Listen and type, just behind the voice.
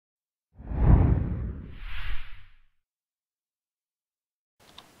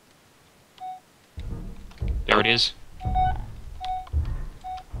it is.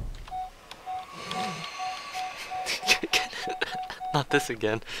 Not this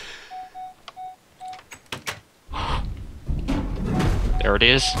again. There it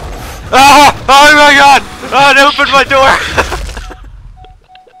is. Ah! Oh my god! Oh, it opened my door!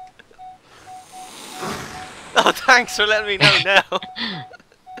 Oh, thanks for letting me know now.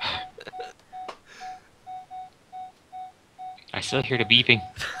 I still hear the beeping.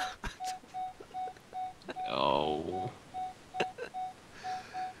 Oh.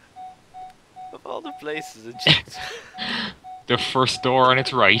 Of all the places, it just... The first door on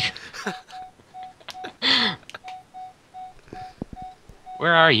its right.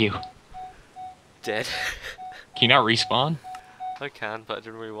 Where are you? Dead. Can you not respawn? I can, but I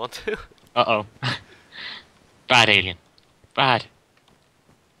didn't really want to. Uh-oh. Bad alien. Bad.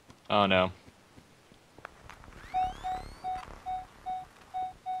 Oh no.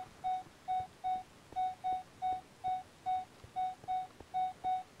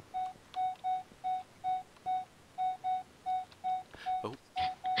 Oh.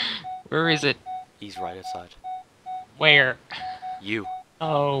 Where is it? He's right outside. Where? You.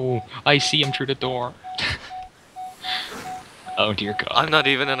 Oh, I see him through the door. Oh dear God. I'm not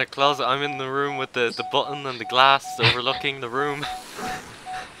even in a closet, I'm in the room with the button and the glass overlooking the room.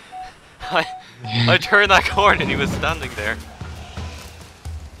 I turned that corner and he was standing there.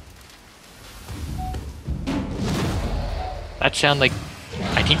 That sound like...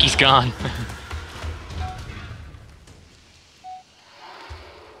 I think he's gone.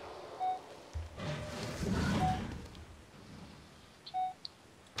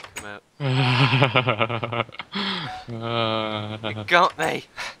 Come out. You uh, got me!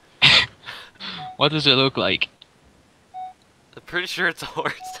 what does it look like? I'm pretty sure it's a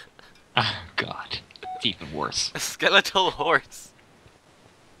horse. Oh God, it's even worse. A skeletal horse.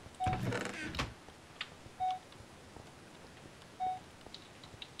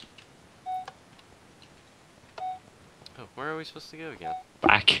 Oh, where are we supposed to go again?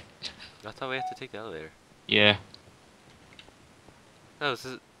 Back. I thought we had to take the elevator. Yeah. No, this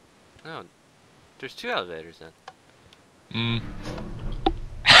is... No. There's 2 elevators then.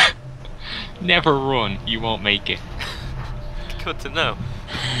 Never run, you won't make it. Good to know.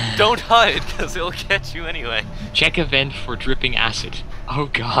 Don't hide, because it'll catch you anyway. Check event for dripping acid. Oh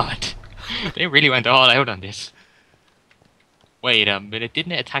God. They really went all out on this. Wait a minute,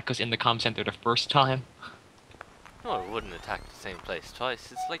 didn't it attack us in the comm center the first time? No, it wouldn't attack the same place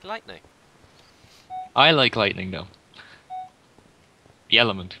twice. It's like lightning. I like lightning though. The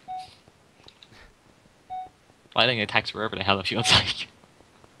element. Lightning attacks wherever the hell it feels like.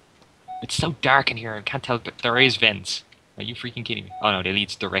 It's so dark in here, I can't tell, but there is vents. Are you freaking kidding me? Oh no, they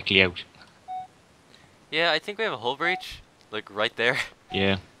leads directly out. Yeah, I think we have a hull breach. Like, right there.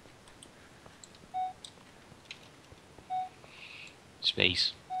 Yeah.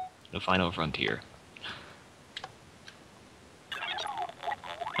 Space. The final frontier.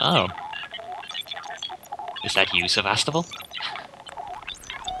 Oh. Is that you, Sevastopol?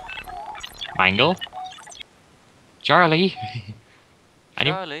 Mangle? Charlie?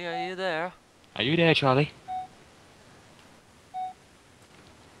 Charlie, are you there? Are you there, Charlie?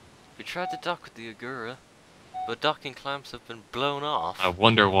 We tried to dock with the Agura, but docking clamps have been blown off. I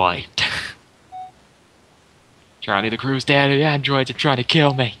wonder why. Charlie, the crew's dead, the androids are trying to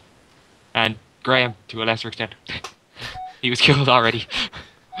kill me. And Graham, to a lesser extent. He was killed already.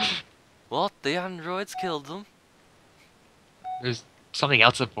 What? The androids killed them? There's something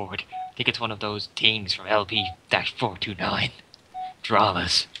else aboard. I think it's one of those things from LP-429.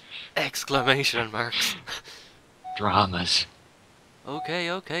 Dramas. Exclamation marks. Dramas.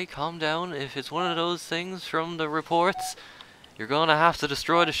 Okay, calm down. If it's one of those things from the reports, you're gonna have to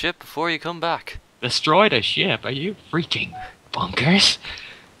destroy the ship before you come back. Destroy the ship? Are you freaking bonkers?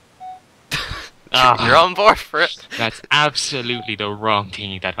 You're on board for it. That's absolutely the wrong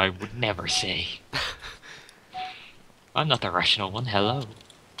thing that I would never say. I'm not the rational one, hello.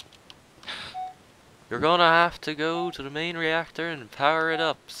 You're gonna have to go to the main reactor and power it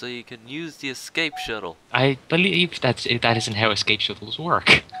up so you can use the escape shuttle. I believe that isn't how escape shuttles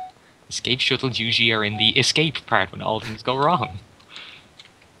work. Escape shuttles usually are in the escape part when all things go wrong.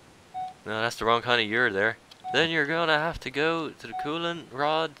 No, that's the wrong kind of year there. Then you're gonna have to go to the coolant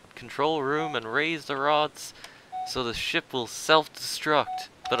rod control room and raise the rods so the ship will self-destruct.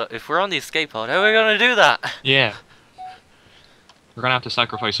 But if we're on the escape pod, how are we gonna do that? Yeah. We're gonna have to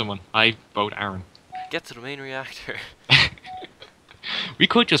sacrifice someone. I vote Aaron. Get to the main reactor. We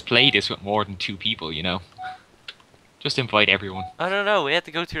could just play this with more than 2 people, you know. Just invite everyone. I don't know, we had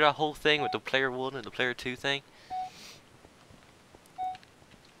to go through that whole thing with the player 1 and the player 2 thing.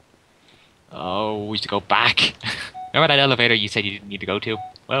 Oh, we need to go back. Remember that elevator you said you didn't need to go to?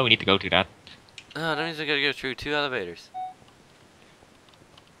 Well, we need to go to that. Oh, that means I gotta go through 2 elevators.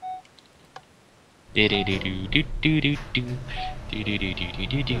 That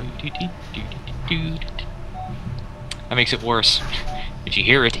makes it worse. If you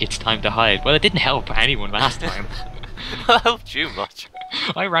hear it, it's time to hide. Well, it didn't help anyone last time. That helped you much.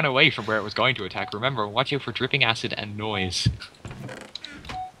 I ran away from where it was going to attack. Remember, watch out for dripping acid and noise.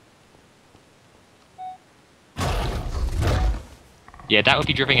 Yeah, that would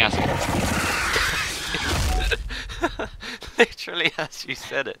be dripping acid. Literally as you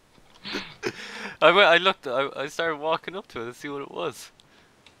said it. I looked, I started walking up to it to see what it was.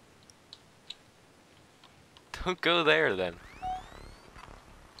 Don't go there then.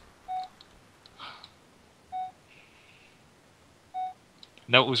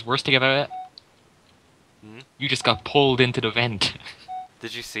 Know what was worst thing about it? Hmm? You just got pulled into the vent.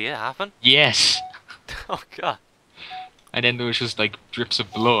 Did you see it happen? Yes. Oh god. And then there was just like drips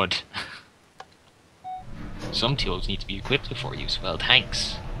of blood. Some tools need to be equipped before use. Well,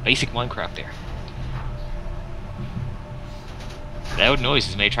 thanks. Basic Minecraft there. Loud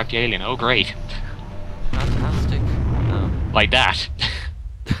noises may attract the alien. Oh, great. Fantastic. Oh. Like that.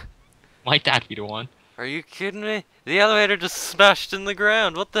 Might that be the one? Are you kidding me? The elevator just smashed in the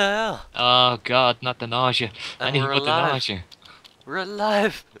ground. What the hell? Oh god, not the nausea. And Anything we're but the alive. nausea. We're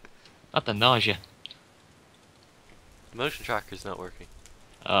alive. Not the nausea. The motion tracker's not working.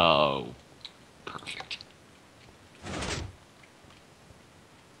 Oh. Perfect.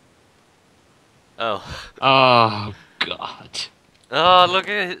 Oh. Oh god. Oh, look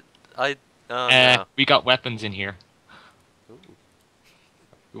at it. Oh no. We got weapons in here.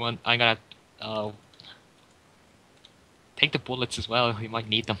 Ooh. I'm gonna take the bullets as well, we might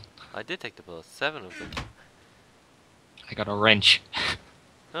need them. I did take the bullets. 7 of them. I got a wrench.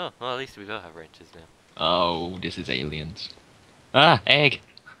 Oh, well at least we both have wrenches now. Oh, this is aliens. Ah, egg!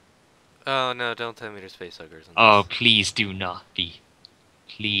 Oh no, don't tell me there's facehuggers on Oh, this. please do not be.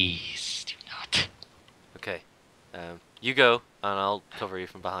 Please do not. Okay. You go, and I'll cover you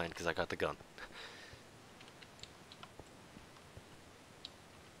from behind, because I got the gun.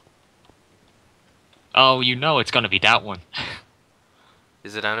 Oh, you know it's gonna be that one.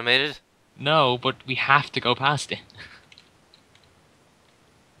 Is it animated? No, but we have to go past it.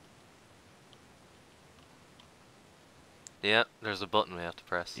 Yeah, there's a button we have to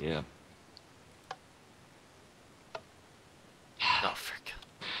press. Yeah. Oh, for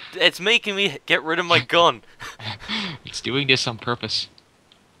God. It's making me get rid of my gun! It's doing this on purpose.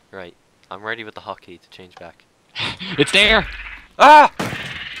 Right. I'm ready with the hotkey to change back. It's there! Ah!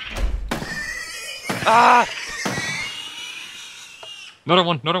 Ah! Another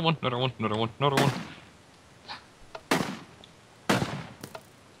one, another one, another one, another one, another one.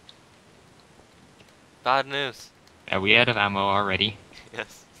 Bad news. Are we out of ammo already?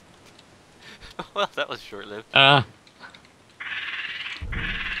 Yes. Well, that was short-lived. Ah,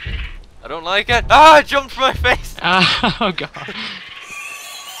 I don't like it. Ah! It jumped from my face! oh god.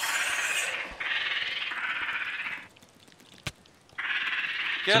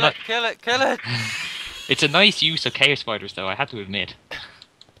 Kill it! Kill it! Kill it! It's a nice use of chaos spiders though, I have to admit.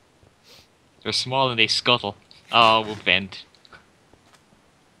 They're small and they scuttle. Oh, we'll vent.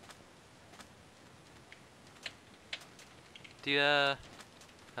 Do you, have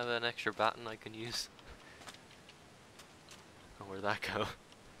an extra baton I can use? Oh, where'd that go?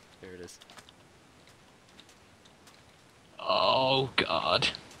 There it is. Oh god.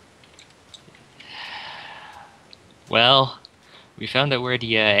 Well, we found out where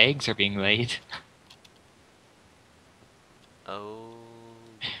the eggs are being laid. Oh,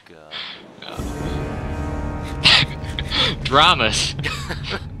 God. Dramas.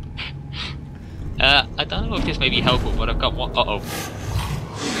 I don't know if this may be helpful, but I've got one. Uh oh.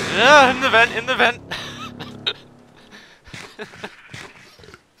 Ah, in the vent, in the vent!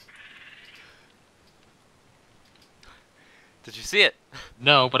 Did you see it?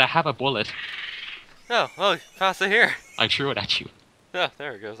 No, but I have a bullet. Oh, well, pass it here. I threw it at you. Yeah,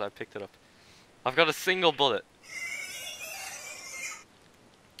 there it goes, I picked it up. I've got a single bullet.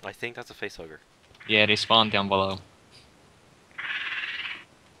 I think that's a facehugger. Yeah, they spawned down below.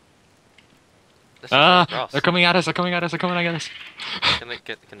 Let's just run across. They're coming at us, they're coming at us, they're coming at us. Can they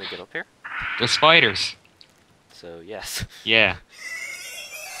get up here? They're spiders. So, yes. Yeah.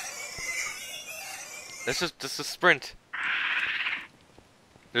 Let's just sprint.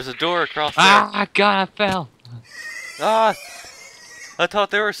 There's a door across there. Ah, God, I fell. Ah! I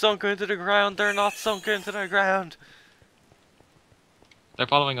thought they were sunk into the ground. They're not sunk into the ground. They're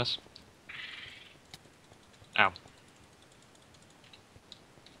following us. Ow.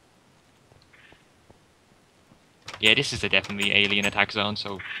 Yeah, this is a definitely alien attack zone,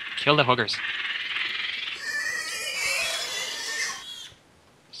 so kill the huggers.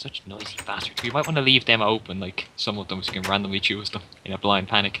 Such noisy bastards. We might want to leave them open, like some of them, so we can randomly choose them in a blind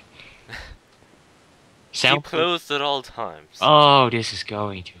panic. Keep closed at all times. Oh, this is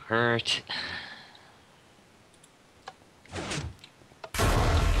going to hurt.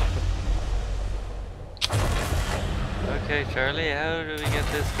 Okay, Charlie, how do we get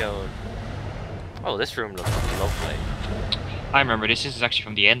this going? Oh, this room looks lovely. I remember this is actually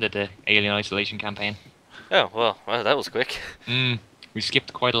from the end of the Alien Isolation campaign. Oh, well, that was quick. We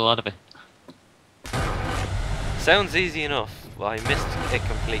skipped quite a lot of it. Sounds easy enough. Well, I missed it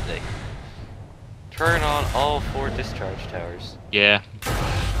completely. Turn on all 4 discharge towers. Yeah.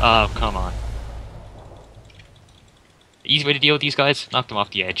 Oh, come on. The easy way to deal with these guys? Knock them off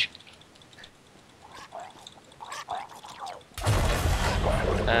the edge.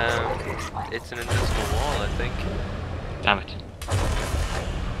 It's an invisible wall, I think. Damn it.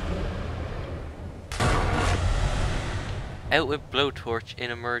 Out with blowtorch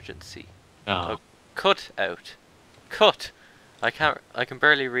in emergency. Oh. Cut out. Cut! I can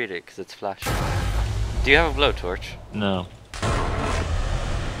barely read it because it's flashing. Do you have a blowtorch? No.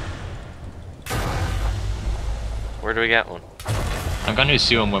 Where do we get one? I'm gonna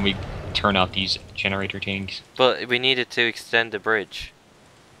assume when we turn off these generator things. But we needed to extend the bridge.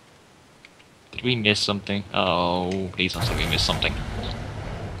 Did we miss something? Oh, please don't say we missed something.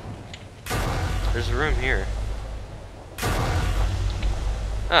 There's a room here.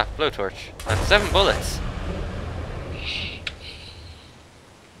 Ah, blowtorch. And 7 bullets.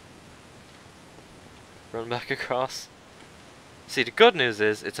 Run back across. See, the good news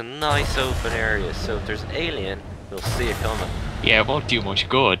is, it's a nice open area, so if there's an alien, we'll see it coming. Yeah, it won't do much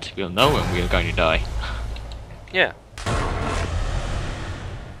good. We'll know when we're going to die. Yeah.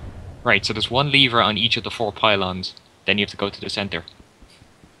 Right, so there's one lever on each of the 4 pylons. Then you have to go to the center.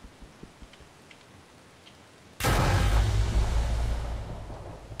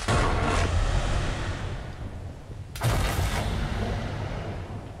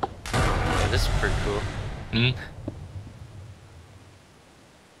 Oh, this is pretty cool.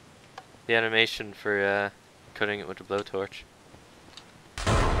 The animation for cutting it with a blowtorch.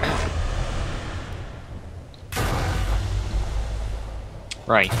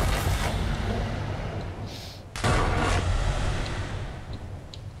 Right.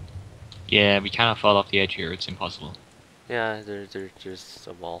 Yeah, we cannot fall off the edge here, it's impossible. Yeah, there's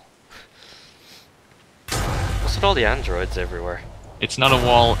a wall. What's with all the androids everywhere? It's not a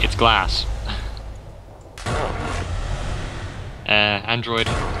wall, it's glass. Oh. Android.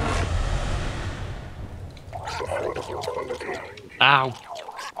 Ow!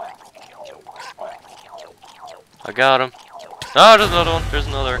 I got him. Oh, there's another one. There's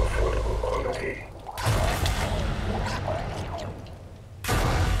another.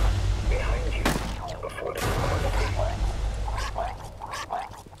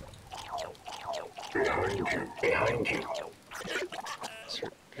 Behind you.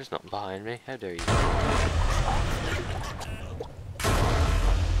 There's nothing behind me. How dare you?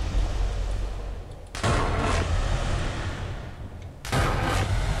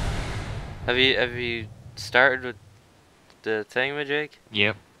 Have you started with the thingamajig?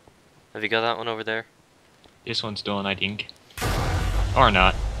 Yep. Have you got that one over there? This one's done, I think. Or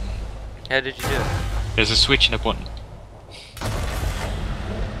not. How did you do it? There's a switch and a button.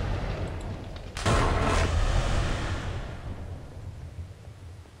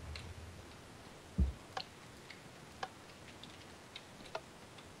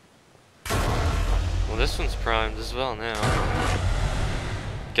 Well, this one's primed as well now.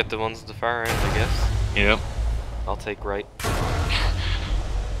 Get the ones at the far end, I guess. Yep. I'll take right.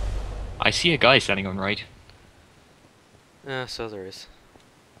 I see a guy standing on right. Yeah, so there is.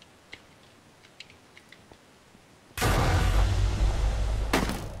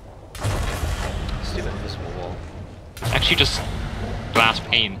 Stupid invisible wall. It's actually just glass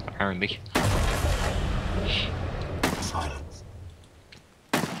pane, apparently. Silence.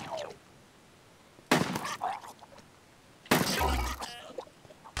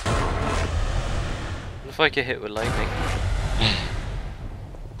 What if I get hit with lightning?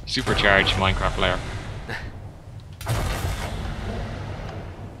 Supercharged Minecraft player.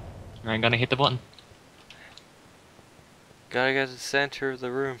 I'm gonna hit the button. Gotta get to the center of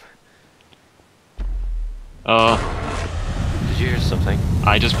the room. Oh, Did you hear something?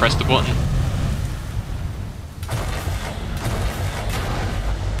 I just pressed the button.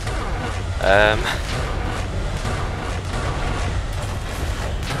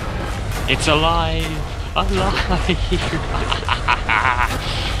 It's alive! Alive!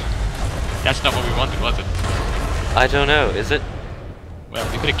 That's not what we wanted, was it? I don't know, is it? Well,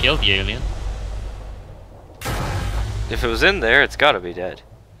 we could have killed the alien. If it was in there, it's gotta be dead.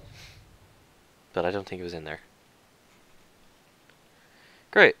 But I don't think it was in there.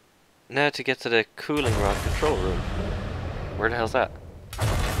 Great. Now to get to the cooling rod control room. Where the hell's that?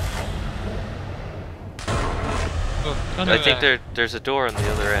 I think there's a door on the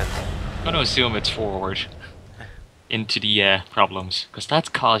other end. I'm gonna assume it's forward into the problems, because that's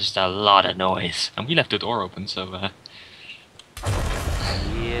caused a lot of noise. And we left the door open, so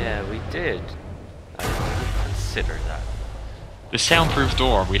Yeah, we did. I didn't consider that. the soundproof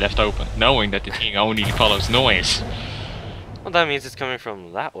door we left open, knowing that the thing only follows noise. Well, that means it's coming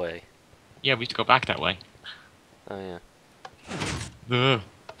from that way. Yeah, we have to go back that way. Oh yeah. Ugh.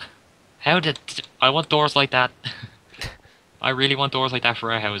 How did... I want doors like that. I really want doors like that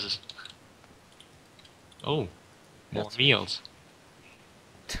for our houses. Oh. More That's meals.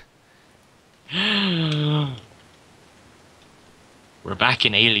 We're back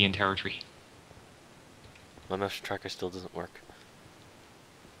in alien territory. My motion tracker still doesn't work.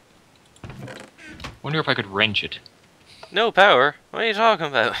 Wonder if I could wrench it. No power? What are you talking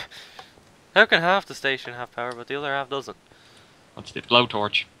about? How can half the station have power but the other half doesn't? What's the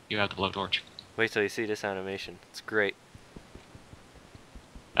blowtorch? You have the blowtorch. Wait till you see this animation. It's great.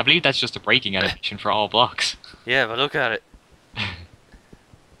 I believe that's just a braking animation for all blocks. Yeah, but look at it.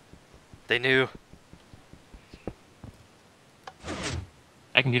 They knew.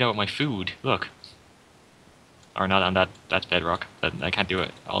 I can do that with my food. Look. Or not on that's bedrock. But I can't do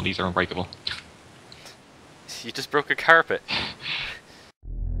it. All these are unbreakable. You just broke a carpet.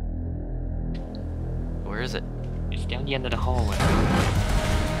 Where is it? It's down the end of the hallway.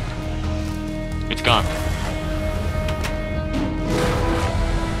 It's gone.